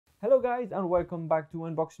Hello guys and welcome back to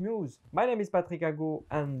unboxmuse. My name is Patrick Ago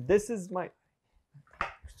and this is my...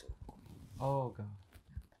 Oh god.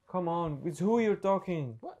 Come on, with who you're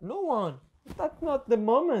talking? What? No one. That's not the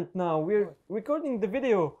moment now. We're recording the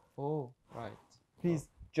video. Oh, right. Please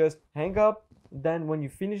just hang up. Then when you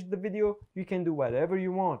finish the video, you can do whatever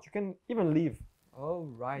you want. You can even leave. Oh,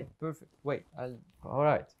 right. Perfect. Wait, I'll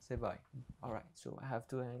Alright. say bye. All right. So I have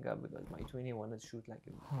to hang up because my twinnie wanted to shoot like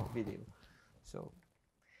a video. So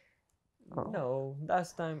no,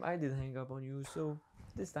 last time I did hang up on you. So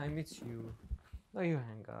this time it's you. No, you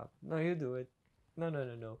hang up. No, you do it.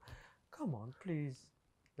 No. Come on, please.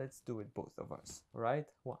 Let's do it, both of us. All right?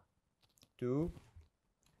 1, 2.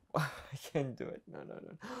 I can't do it. No.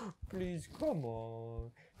 Please, come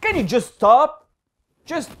on. Can you just stop?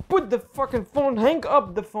 Just put the fucking phone, hang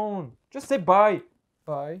up the phone. Just say bye.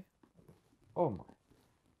 Bye. Oh my.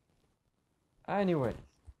 Anyway.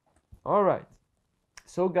 Alright.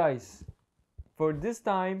 So guys, for this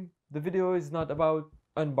time, the video is not about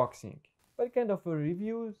unboxing, but kind of a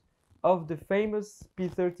reviews of the famous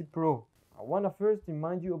P30 Pro. I want to first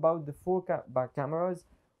remind you about the four back cameras.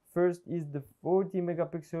 First is the 40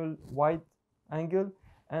 megapixel wide angle,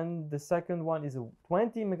 and the second one is a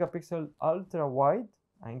 20 megapixel ultra wide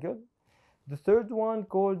angle. The third one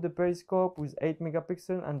called the Periscope with 8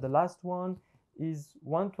 megapixel, and the last one is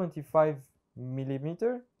 125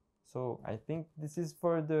 millimeter. So I think this is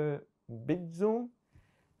for the big zoom,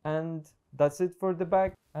 and that's it for the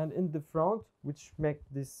back. And in the front, which make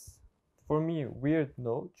this for me weird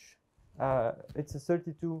notch, it's a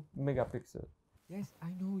 32 megapixel. Yes,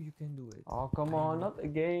 I know you can do it. Oh come on, not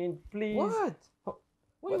again, please. What?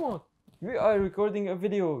 What do you want? We are recording a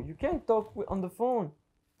video. You can't talk on the phone.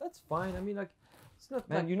 That's fine. I mean, like, it's not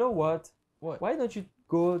Man, like... you know what? What? Why don't you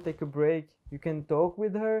go take a break? You can talk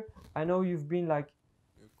with her. I know you've been like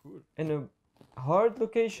Cool. in a hard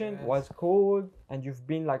location, Yes. was cold, and you've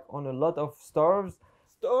been like on a lot of starves.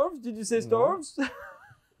 Starves? Did you say No. starves?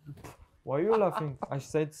 Why are you laughing? I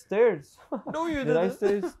said stairs. No, you Did I didn't.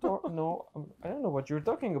 say store? No, I don't know what you're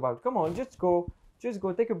talking about. Come on, just go. Just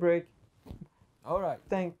go take a break. All right.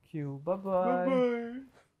 Thank you. Bye bye.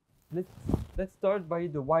 Let's start by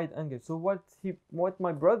the wide angle. So what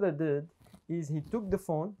my brother did is he took the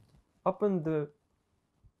phone, opened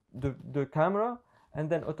the camera, and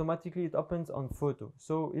then automatically it opens on photo.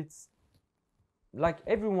 So it's like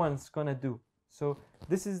everyone's gonna do. So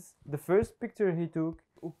this is the first picture he took.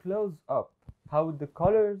 Close up how the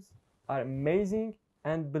colors are amazing,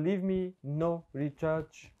 and believe me, no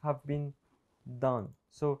retouch have been done.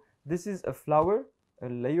 So this is a flower, a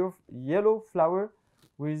layer of yellow flower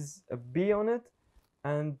with a bee on it,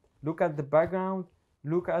 and look at the background,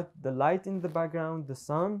 look at the light in the background, the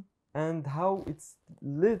sun, and how it's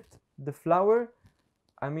lit the flower.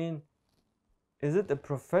 I mean, is it a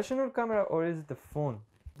professional camera or is it a phone?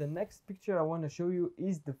 The next picture I want to show you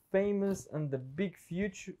is the famous and the big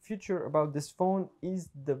feature about this phone is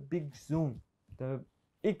the big zoom, the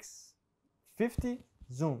X50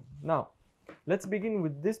 zoom. Now let's begin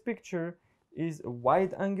with this picture. Is a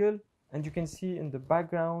wide angle, and you can see in the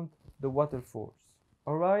background the waterfalls.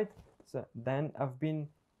 All right, so then I've been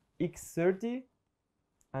X30,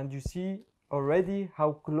 and you see already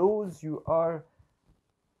how close you are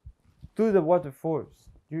to the waterfalls.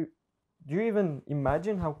 Do you even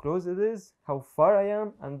imagine how close it is, how far I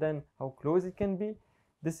am, and then how close it can be?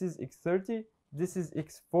 This is X30, this is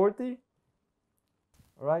X40,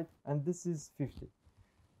 right, and this is 50.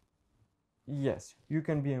 Yes, you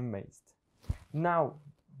can be amazed. Now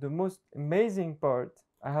the most amazing part,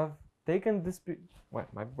 I have taken this well,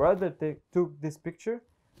 my brother took this picture.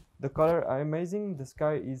 The colors are amazing, the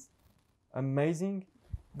sky is amazing,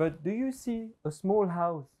 but do you see a small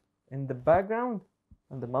house in the background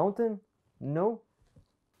on the mountain? No.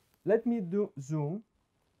 Let me zoom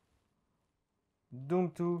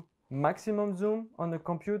to maximum zoom on the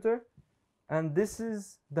computer, and this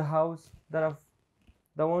is the house that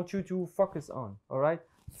I want you to focus on. All right,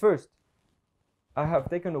 first I have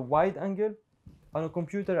taken a wide angle on a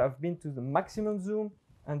computer. I've been to the maximum zoom,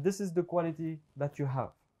 and this is the quality that you have.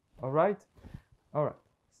 All right,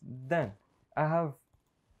 then I have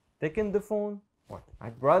taken the phone. What, my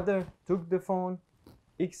brother took the phone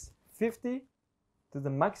X50 to the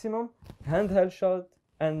maximum handheld shot,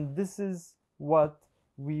 and this is what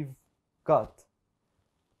we've got.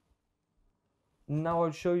 Now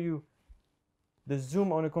I'll show you the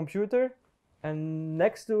zoom on a computer, and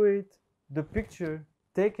next to it the picture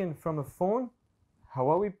taken from a phone,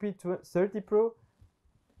 Huawei P30 Pro,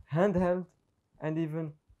 handheld, and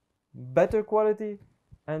even better quality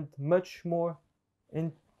and much more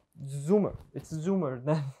in zoomer. It's zoomer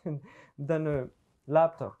than a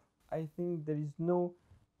laptop. I think there is no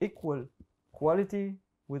equal quality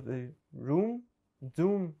with the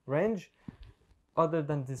zoom range other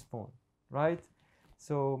than this phone, right?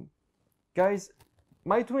 So guys,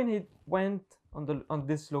 my twin, he went on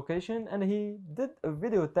this location and he did a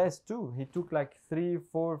video test too. He took like 3,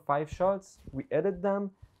 4, 5 shots. We edited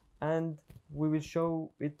them and we will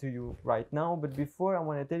show it to you right now. But before, I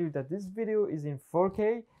want to tell you that this video is in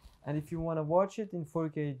 4K, and if you want to watch it in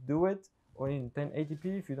 4K, do it, or in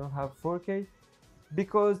 1080p if you don't have 4K,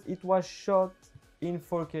 because it was shot in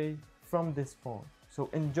 4K from this phone. So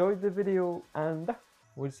enjoy the video and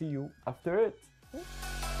we'll see you after it.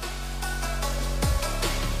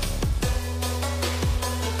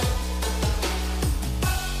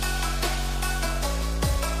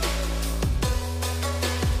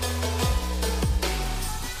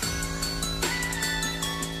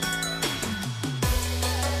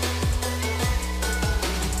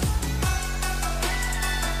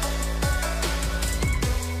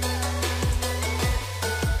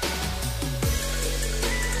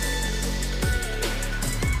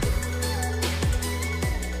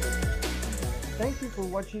 Thank you for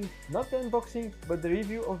watching not the unboxing but the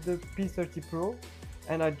review of the P30 Pro,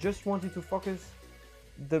 and I just wanted to focus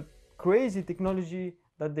the crazy technology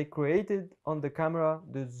that they created on the camera,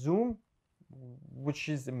 the zoom, which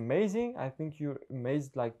is amazing. I think you're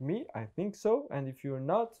amazed like me, I think so, and if you're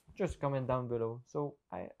not, just comment down below, so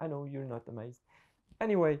I know you're not amazed.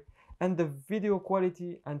 Anyway, and the video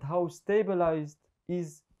quality and how stabilized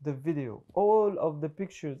is the video. All of the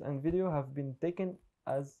pictures and video have been taken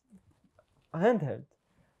as handheld,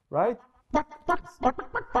 right?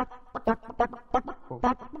 Oh,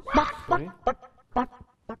 sorry.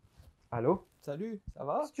 Allô? Salut, ça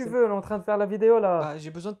va? Si tu veux, on est en train de faire la vidéo là. Bah, j'ai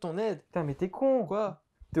besoin de ton aide. Putain, mais t'es con. Quoi?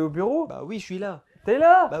 T'es au bureau? Bah oui, je suis là. T'es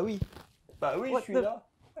là? Bah oui. Bah oui, What je suis the- là.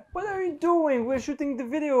 What are you doing? We're shooting the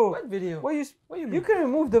video. What video? Why you What you you mean? can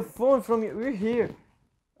remove the phone from you. We're here.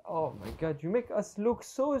 Oh my god, you make us look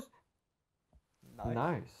so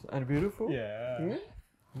nice and beautiful. Yeah. Hmm?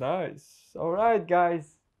 Nice. All right,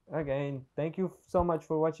 guys. Again, thank you so much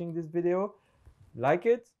for watching this video. Like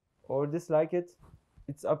it or dislike it.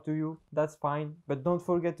 It's up to you. That's fine. But don't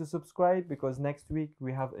forget to subscribe, because next week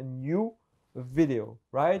we have a new video,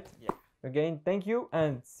 right? Yeah. Again, thank you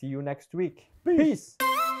and see you next week. Peace.